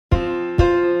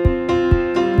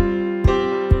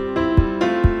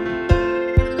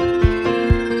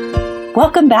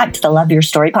Welcome back to the Love Your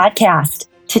Story podcast.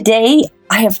 Today,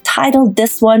 I have titled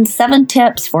this one 7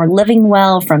 Tips for Living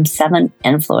Well from 7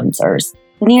 Influencers.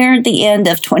 Near the end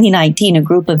of 2019, a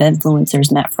group of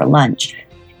influencers met for lunch.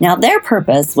 Now, their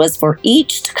purpose was for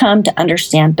each to come to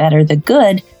understand better the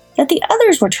good that the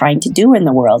others were trying to do in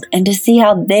the world and to see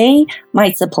how they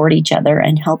might support each other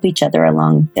and help each other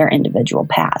along their individual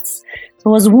paths. So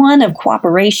it was one of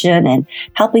cooperation and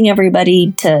helping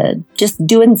everybody to just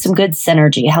doing some good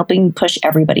synergy, helping push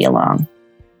everybody along.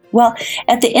 Well,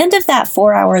 at the end of that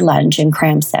 4-hour lunch and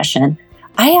cram session,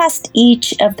 I asked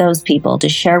each of those people to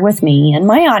share with me and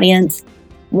my audience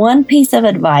one piece of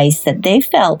advice that they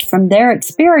felt from their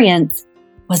experience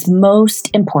was most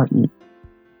important.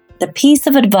 The piece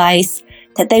of advice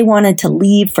that they wanted to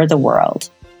leave for the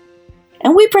world.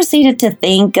 And we proceeded to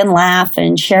think and laugh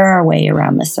and share our way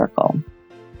around the circle.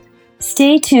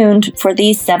 Stay tuned for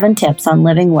these 7 tips on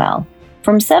living well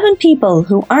from 7 people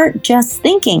who aren't just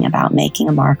thinking about making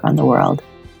a mark on the world,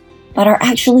 but are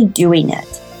actually doing it.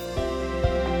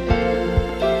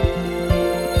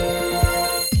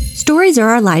 Stories are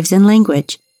our lives in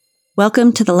language.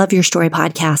 Welcome to the Love Your Story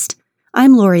podcast.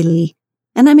 I'm Lori Lee,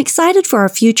 and I'm excited for our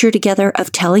future together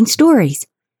of telling stories,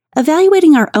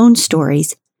 evaluating our own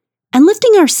stories, and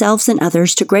lifting ourselves and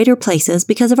others to greater places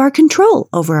because of our control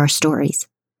over our stories.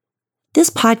 This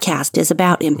podcast is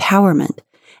about empowerment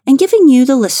and giving you,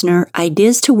 the listener,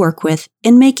 ideas to work with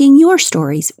in making your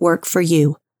stories work for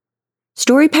you.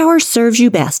 Story power serves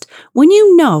you best when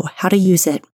you know how to use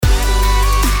it.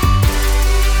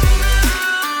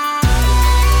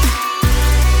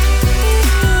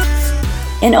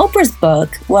 In Oprah's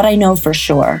book, What I Know for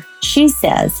Sure, she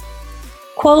says,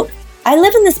 quote, "I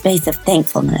live in the space of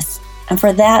thankfulness, and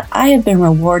for that I have been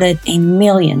rewarded a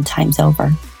million times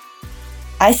over.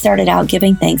 I started out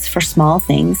giving thanks for small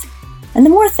things, and the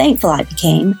more thankful I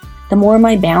became, the more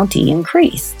my bounty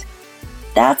increased.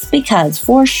 That's because,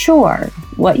 for sure,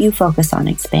 what you focus on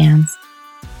expands.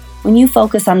 When you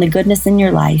focus on the goodness in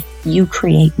your life, you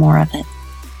create more of it."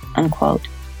 Unquote.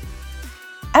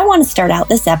 I want to start out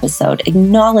this episode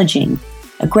acknowledging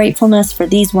a gratefulness for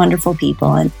these wonderful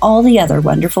people and all the other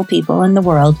wonderful people in the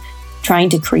world trying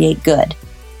to create good,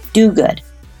 do good,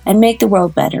 and make the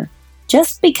world better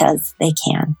just because they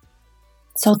can.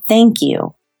 So thank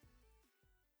you.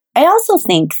 I also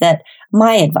think that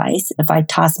my advice, if I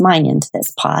toss mine into this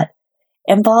pot,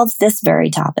 involves this very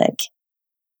topic.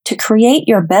 To create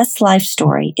your best life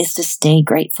story is to stay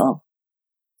grateful.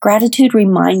 Gratitude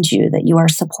reminds you that you are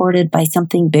supported by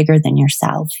something bigger than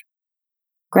yourself.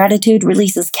 Gratitude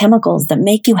releases chemicals that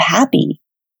make you happy.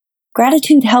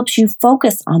 Gratitude helps you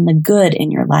focus on the good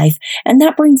in your life, and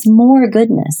that brings more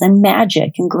goodness and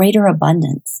magic and greater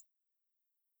abundance.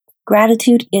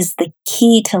 Gratitude is the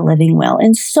key to living well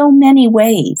in so many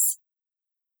ways.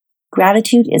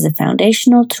 Gratitude is a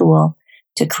foundational tool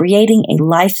to creating a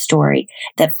life story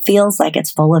that feels like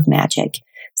it's full of magic.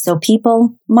 So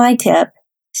people, my tip,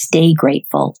 stay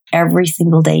grateful every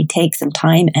single day. Take some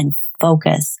time and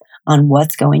focus on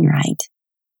what's going right.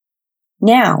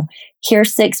 Now,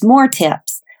 here's 6 more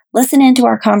tips. Listen into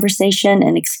our conversation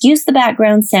and excuse the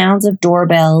background sounds of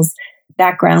doorbells,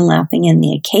 background laughing, and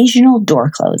the occasional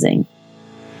door closing.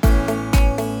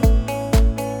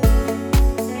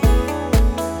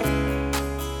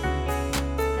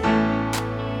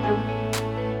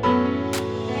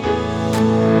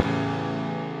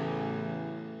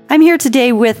 I'm here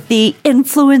today with the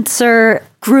influencer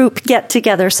group get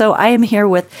together. So I am here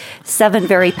with 7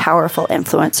 very powerful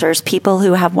influencers, people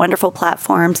who have wonderful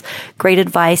platforms, great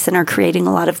advice, and are creating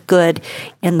a lot of good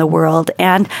in the world.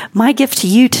 And my gift to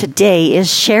you today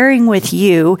is sharing with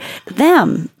you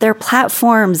them, their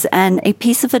platforms, and a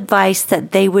piece of advice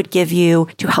that they would give you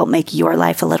to help make your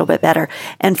life a little bit better.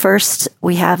 And first,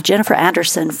 we have Jennifer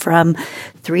Anderson from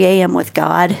 3 a.m. with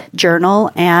God Journal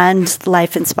and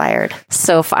Life Inspired.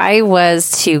 So if I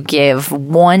was to give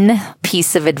one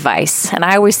piece of advice, and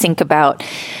I always think about,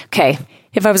 okay,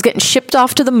 if I was getting shipped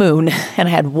off to the moon and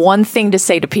I had one thing to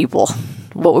say to people,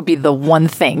 what would be the one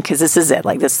thing? Because this is it.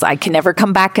 Like this, I can never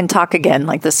come back and talk again.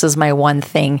 Like this is my one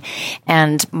thing.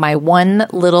 And my one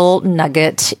little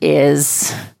nugget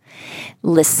is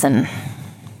listen.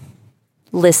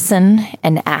 Listen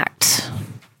and act.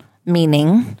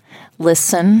 Meaning,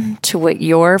 listen to what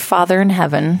your Father in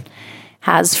heaven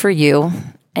has for you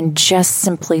and just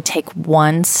simply take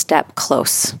one step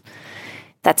close.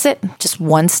 That's it. Just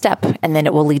one step. And then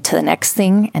it will lead to the next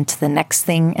thing and to the next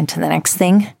thing and to the next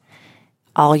thing.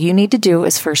 All you need to do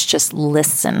is first just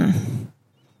listen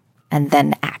and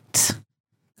then act.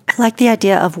 I like the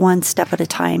idea of one step at a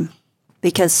time,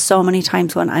 because so many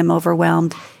times when I'm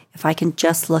overwhelmed, if I can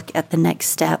just look at the next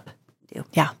step, do.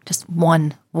 Yeah, just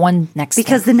one next step.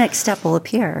 Because the next step will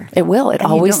appear. It will. It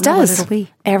And always you don't know what does. it'll be.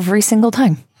 Every single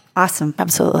time. Awesome.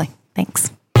 Absolutely.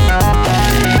 Thanks.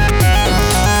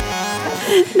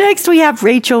 Next, we have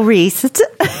Rachel Reese.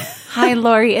 Hi,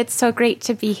 Lori. It's so great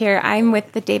to be here. I'm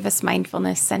with the Davis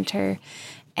Mindfulness Center,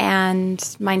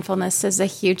 and mindfulness is a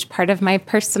huge part of my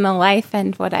personal life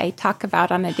and what I talk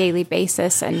about on a daily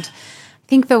basis. And I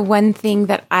think the one thing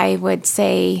that I would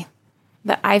say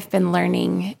that I've been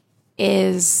learning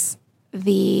is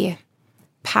the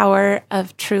power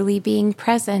of truly being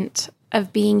present,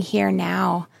 of being here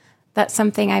now. That's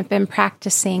something I've been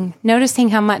practicing, noticing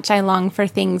how much I long for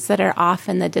things that are off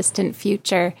in the distant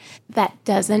future. That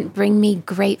doesn't bring me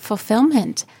great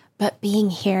fulfillment, but being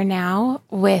here now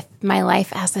with my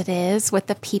life as it is, with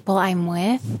the people I'm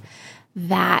with,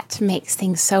 that makes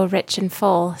things so rich and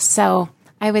full. So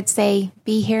I would say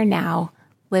be here now,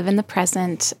 live in the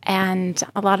present, and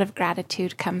a lot of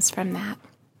gratitude comes from that.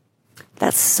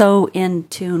 That's so in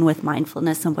tune with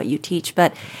mindfulness and what you teach.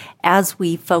 But as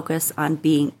we focus on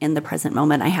being in the present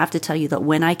moment, I have to tell you that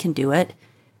when I can do it,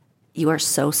 you are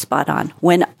so spot on.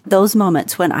 When those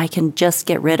moments when I can just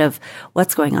get rid of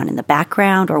what's going on in the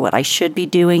background or what I should be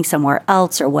doing somewhere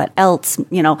else or what else,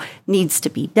 needs to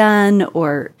be done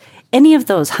or any of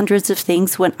those hundreds of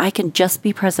things, when I can just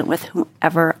be present with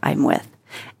whoever I'm with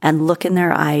and look in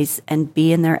their eyes and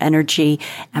be in their energy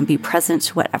and be present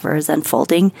to whatever is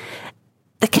unfolding,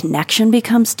 the connection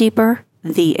becomes deeper,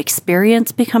 the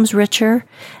experience becomes richer,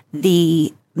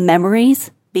 the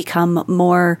memories become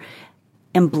more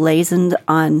emblazoned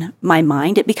on my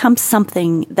mind. It becomes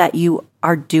something that you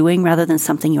are doing rather than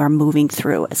something you are moving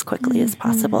through as quickly as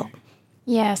possible.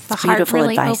 Yes, the It's heart beautiful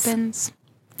really advice. opens.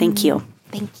 Thank you.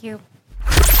 Thank you.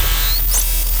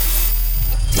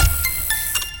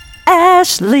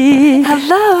 Ashley.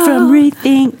 Hello. From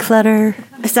Rethink Clutter.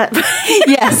 Is that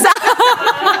Yes.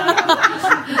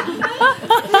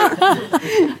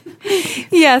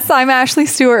 Yes, I'm Ashley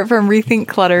Stewart from Rethink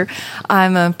Clutter.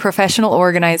 I'm a professional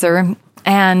organizer.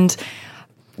 And,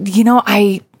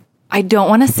 I don't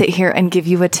want to sit here and give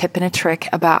you a tip and a trick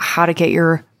about how to get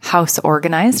your house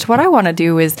organized. What I want to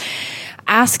do is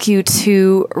ask you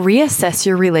to reassess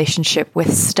your relationship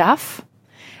with stuff.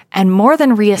 And more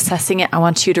than reassessing it, I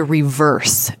want you to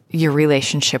reverse your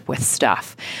relationship with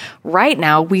stuff. Right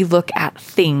now, we look at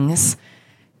things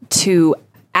to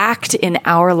act in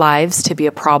our lives to be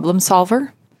a problem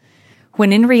solver,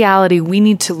 when in reality, we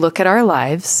need to look at our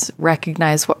lives,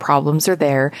 recognize what problems are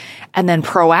there, and then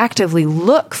proactively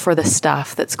look for the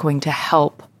stuff that's going to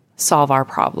help solve our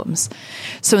problems.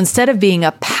 So instead of being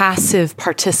a passive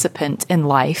participant in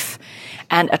life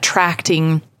and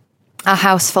attracting a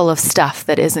house full of stuff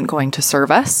that isn't going to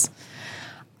serve us,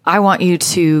 I want you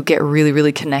to get really,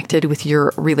 really connected with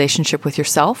your relationship with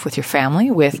yourself, with your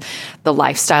family, with the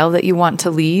lifestyle that you want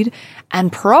to lead,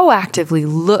 and proactively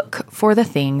look for the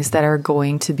things that are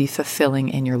going to be fulfilling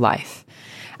in your life.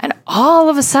 And all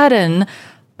of a sudden,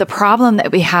 the problem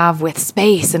that we have with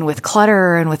space and with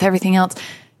clutter and with everything else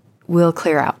will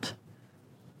clear out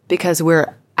because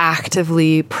we're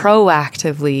proactively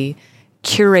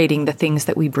curating the things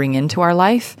that we bring into our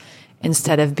life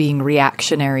instead of being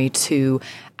reactionary to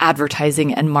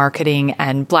advertising and marketing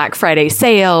and Black Friday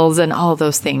sales and all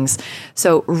those things.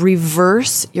 So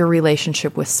reverse your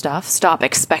relationship with stuff. Stop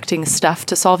expecting stuff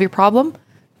to solve your problem.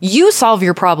 You solve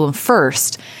your problem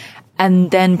first, and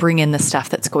then bring in the stuff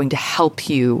that's going to help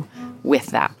you with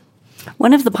that.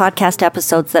 One of the podcast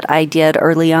episodes that I did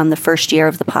early on the first year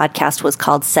of the podcast was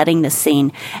called Setting the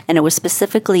Scene. And it was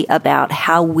specifically about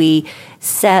how we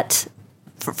set,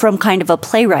 from kind of a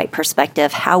playwright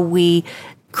perspective, how we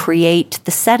create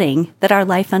the setting that our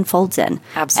life unfolds in.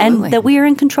 Absolutely. And that we are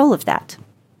in control of that.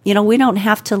 We don't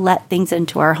have to let things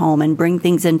into our home and bring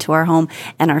things into our home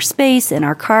and our space and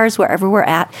our cars, wherever we're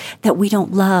at, that we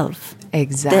don't love.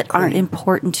 Exactly. That aren't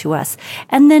important to us.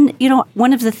 And then,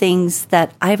 one of the things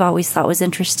that I've always thought was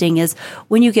interesting is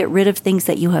when you get rid of things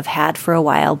that you have had for a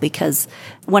while, because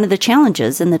one of the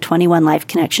challenges in the 21 Life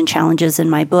Connection challenges in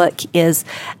my book is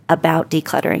about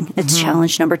decluttering. It's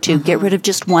challenge number 2. Get rid of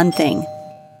just one thing.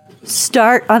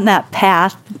 Start on that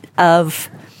path of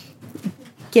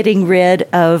getting rid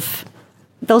of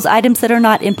those items that are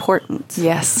not important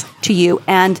to you.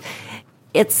 And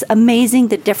it's amazing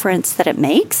the difference that it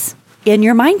makes in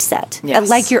your mindset. Yes.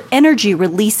 Like your energy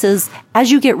releases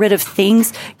as you get rid of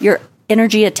things, your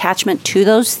energy attachment to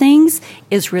those things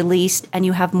is released and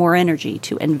you have more energy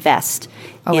to invest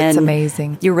in it's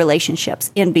amazing. Your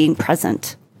relationships, in being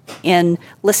present, in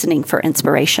listening for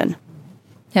inspiration.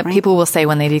 Yep. Right? People will say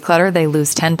when they declutter, they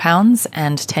lose 10 pounds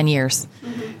and 10 years.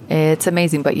 It's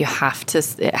amazing, but it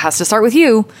has to start with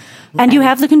you. And you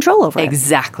have the control over it.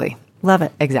 Exactly. Love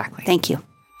it. Exactly. Thank you.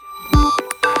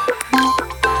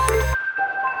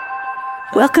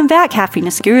 Welcome back,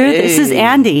 Happiness Guru. This is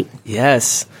Andy.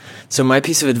 Yes. So my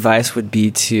piece of advice would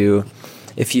be to,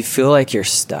 if you feel like you're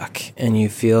stuck and you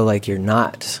feel like you're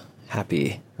not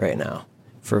happy right now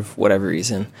for whatever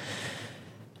reason,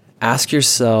 ask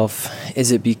yourself,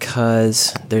 is it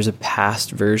because there's a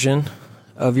past version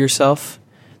of yourself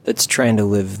that's trying to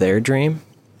live their dream?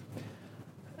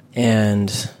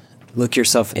 And look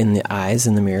yourself in the eyes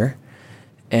in the mirror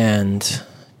and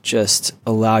just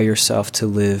allow yourself to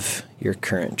live your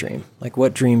current dream. Like,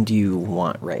 what dream do you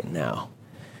want right now?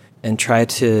 And try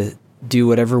to do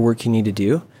whatever work you need to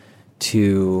do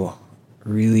to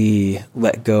really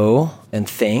let go and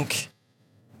thank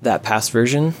that past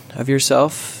version of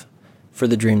yourself for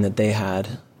the dream that they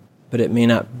had. But it may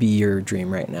not be your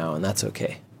dream right now, and that's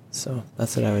okay. So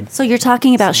that's what I would... So you're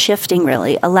talking about shifting,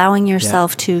 really, allowing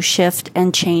yourself to shift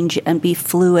and change and be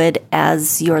fluid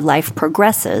as your life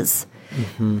progresses,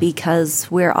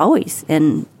 because we're always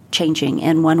in changing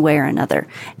in one way or another.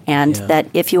 And that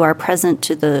if you are present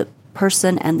to the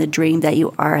person and the dream that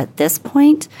you are at this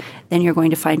point, then you're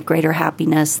going to find greater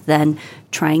happiness than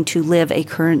trying to live a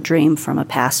current dream from a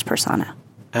past persona.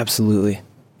 Absolutely.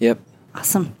 Yep.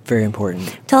 Awesome. Very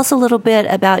important. Tell us a little bit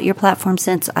about your platform,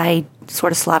 since I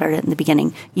sort of slaughtered it in the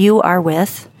beginning. You are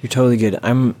with... You're totally good.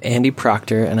 I'm Andy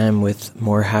Proctor, and I'm with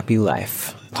More Happy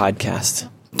Life podcast.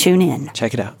 Tune in.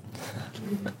 Check it out.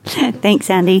 Thanks,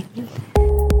 Andy.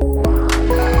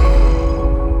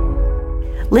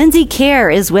 Lindsay Kerr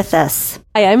is with us.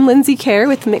 Hi, I'm Lindsay Kerr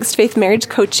with Mixed Faith Marriage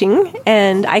Coaching,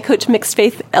 and I coach mixed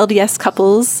faith LDS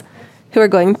couples who are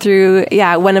going through,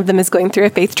 one of them is going through a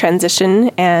faith transition,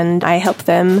 and I help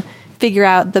them figure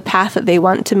out the path that they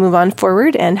want to move on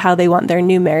forward and how they want their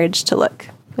new marriage to look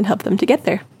and help them to get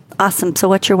there. Awesome. So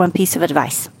what's your one piece of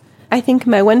advice? I think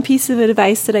my one piece of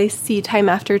advice that I see time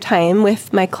after time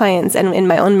with my clients and in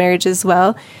my own marriage as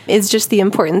well is just the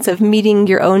importance of meeting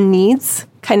your own needs,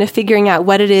 kind of figuring out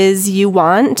what it is you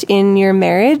want in your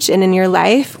marriage and in your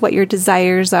life, what your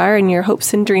desires are and your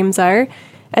hopes and dreams are,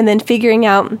 and then figuring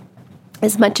out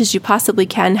as much as you possibly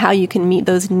can how you can meet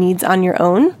those needs on your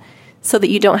own so that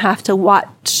you don't have to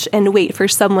watch and wait for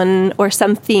someone or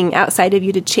something outside of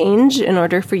you to change in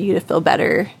order for you to feel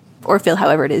better or feel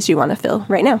however it is you want to feel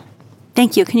right now.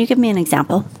 Thank you. Can you give me an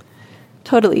example?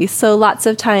 Totally. So lots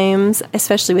of times,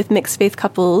 especially with mixed faith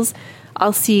couples,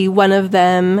 I'll see one of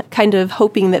them kind of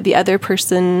hoping that the other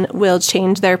person will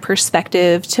change their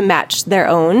perspective to match their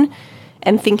own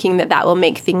and thinking that that will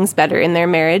make things better in their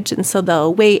marriage. And so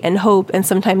they'll wait and hope and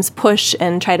sometimes push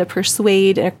and try to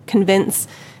persuade or convince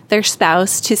their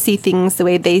spouse to see things the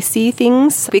way they see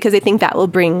things because they think that will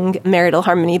bring marital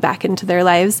harmony back into their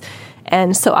lives.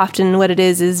 And so often what it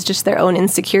is just their own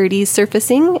insecurities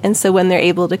surfacing. And so when they're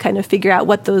able to kind of figure out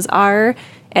what those are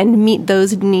and meet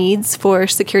those needs for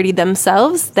security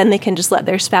themselves, then they can just let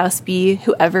their spouse be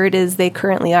whoever it is they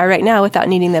currently are right now without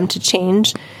needing them to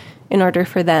change in order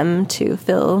for them to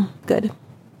feel good.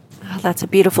 Oh, that's a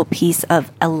beautiful piece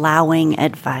of allowing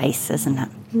advice, isn't it?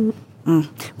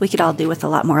 We could all do with a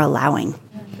lot more allowing.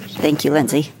 Thank you,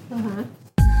 Lindsay.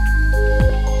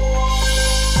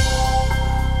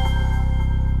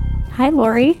 Hi,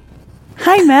 Lori.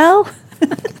 Hi, Mel.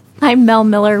 I'm Mel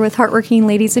Miller with Heartworking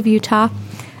Ladies of Utah.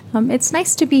 It's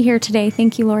nice to be here today.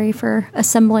 Thank you, Lori, for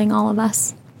assembling all of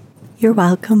us. You're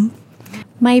welcome.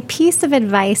 My piece of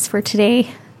advice for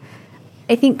today,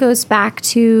 I think, goes back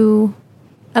to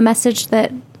a message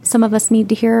that some of us need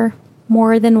to hear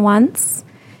more than once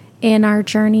in our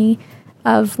journey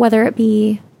of whether it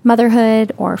be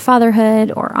motherhood or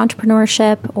fatherhood or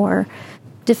entrepreneurship or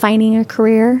defining a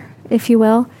career, if you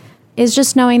will, is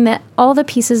just knowing that all the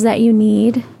pieces that you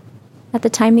need at the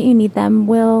time that you need them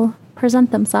will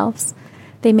present themselves.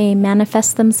 They may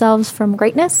manifest themselves from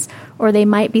greatness, or they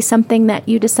might be something that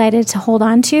you decided to hold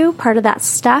on to, part of that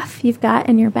stuff you've got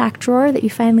in your back drawer that you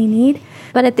finally need.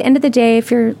 But at the end of the day,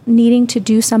 if you're needing to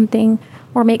do something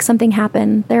or make something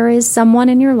happen, there is someone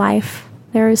in your life,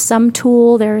 there is some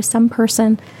tool, there is some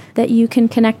person that you can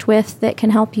connect with that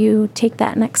can help you take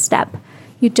that next step.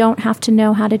 You don't have to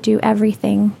know how to do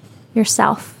everything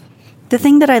yourself. The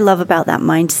thing that I love about that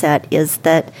mindset is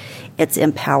that it's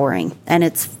empowering and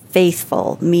it's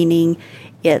faithful, meaning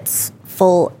it's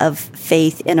full of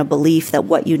faith in a belief that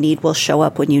what you need will show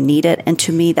up when you need it. And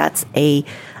to me, that's a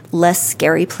less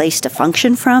scary place to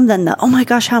function from than the, oh my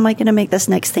gosh, how am I going to make this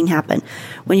next thing happen?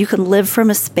 When you can live from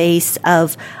a space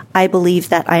of, I believe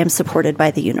that I am supported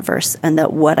by the universe and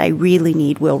that what I really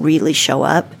need will really show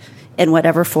up in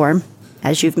whatever form,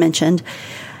 as you've mentioned,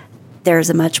 there's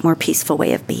a much more peaceful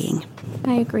way of being.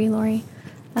 I agree, Lori.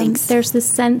 Thanks. There's this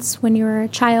sense when you were a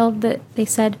child that they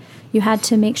said you had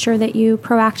to make sure that you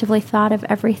proactively thought of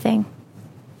everything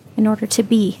in order to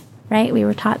be, right? We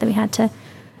were taught that we had to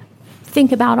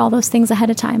think about all those things ahead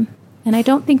of time. And I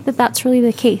don't think that that's really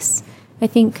the case. I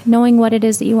think knowing what it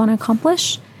is that you want to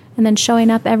accomplish and then showing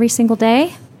up every single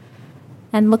day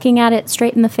and looking at it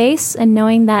straight in the face and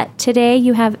knowing that today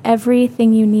you have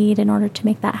everything you need in order to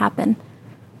make that happen,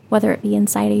 whether it be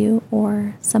inside of you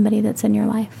or somebody that's in your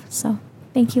life. So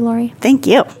thank you, Lori. Thank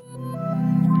you.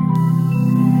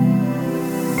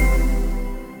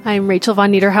 I'm Rachel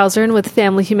von Niederhausen with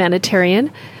Family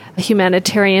Humanitarian, a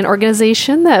humanitarian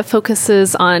organization that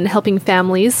focuses on helping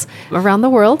families around the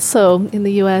world, so in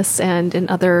the U.S. and in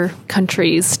other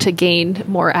countries, to gain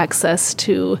more access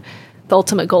to the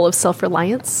ultimate goal of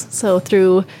self-reliance. So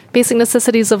through basic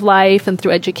necessities of life and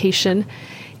through education,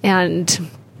 and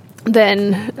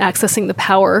then accessing the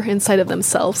power inside of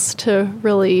themselves to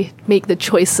really make the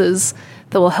choices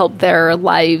that will help their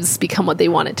lives become what they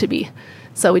want it to be.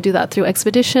 So we do that through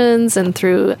expeditions and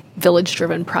through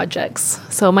village-driven projects.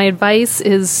 So my advice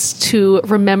is to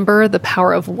remember the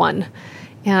power of one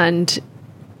and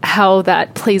how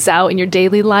that plays out in your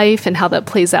daily life and how that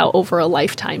plays out over a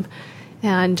lifetime,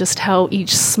 and just how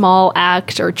each small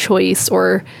act or choice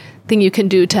or thing you can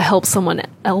do to help someone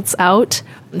else out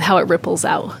and how it ripples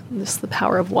out. Just the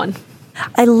power of one.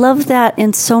 I love that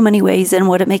in so many ways, and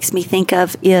what it makes me think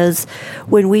of is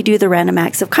when we do the Random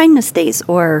Acts of Kindness days,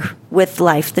 or with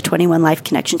Life, the 21 Life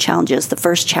Connection Challenges, the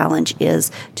first challenge is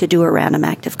to do a random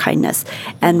act of kindness.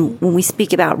 And when we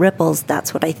speak about ripples,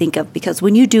 that's what I think of, because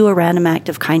when you do a random act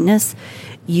of kindness,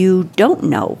 you don't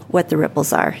know what the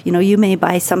ripples are. You know, you may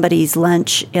buy somebody's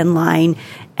lunch in line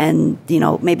and, you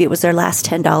know, maybe it was their last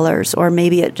 $10, or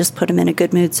maybe it just put them in a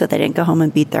good mood so they didn't go home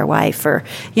and beat their wife, or,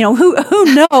 you know, who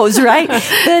knows, right?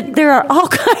 But there are all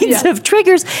kinds of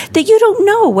triggers that you don't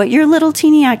know what your little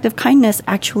teeny act of kindness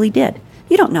actually did.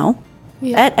 You don't know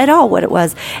at all what it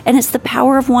was. And it's the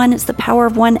power of one. It's the power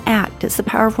of one act. It's the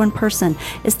power of one person.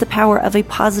 It's the power of a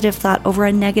positive thought over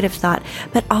a negative thought,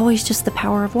 but always just the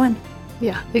power of one.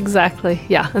 Yeah, exactly.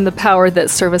 Yeah. And the power that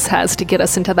service has to get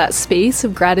us into that space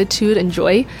of gratitude and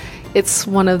joy. It's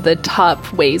one of the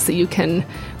top ways that you can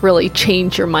really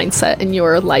change your mindset in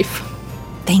your life.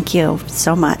 Thank you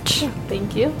so much. Yeah,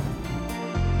 thank you.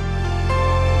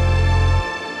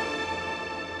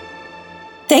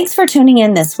 Thanks for tuning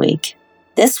in this week.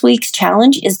 This week's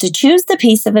challenge is to choose the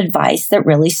piece of advice that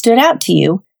really stood out to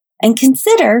you and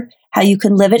consider how you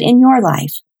can live it in your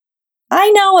life. I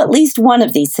know at least one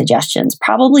of these suggestions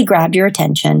probably grabbed your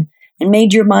attention and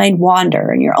made your mind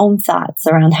wander in your own thoughts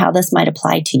around how this might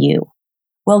apply to you.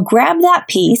 Well, grab that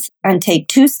piece and take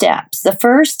 2 steps. The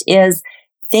first is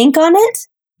think on it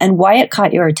and why it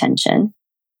caught your attention.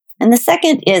 And the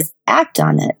second is act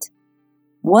on it.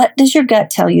 What does your gut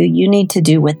tell you you need to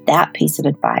do with that piece of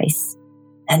advice?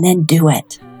 And then do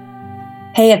it.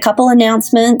 Hey, a couple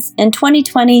announcements. In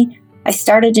 2020, I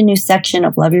started a new section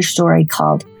of Love Your Story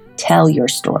called Tell Your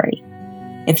Story.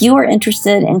 If you are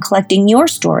interested in collecting your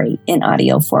story in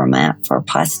audio format for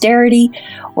posterity,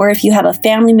 or if you have a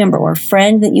family member or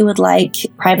friend that you would like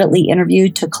privately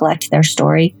interviewed to collect their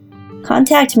story,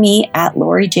 contact me at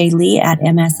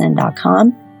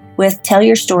LoriJLee@MSN.com with Tell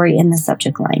Your Story in the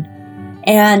subject line.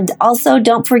 And also,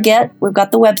 don't forget, we've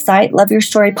got the website,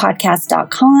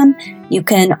 loveyourstorypodcast.com. You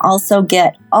can also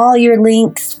get all your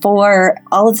links for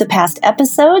all of the past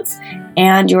episodes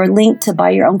and your link to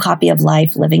buy your own copy of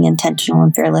Life, Living Intentional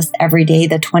and Fearless Every Day,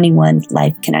 the 21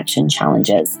 Life Connection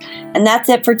Challenges. And that's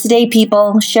it for today,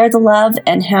 people. Share the love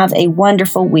and have a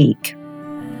wonderful week.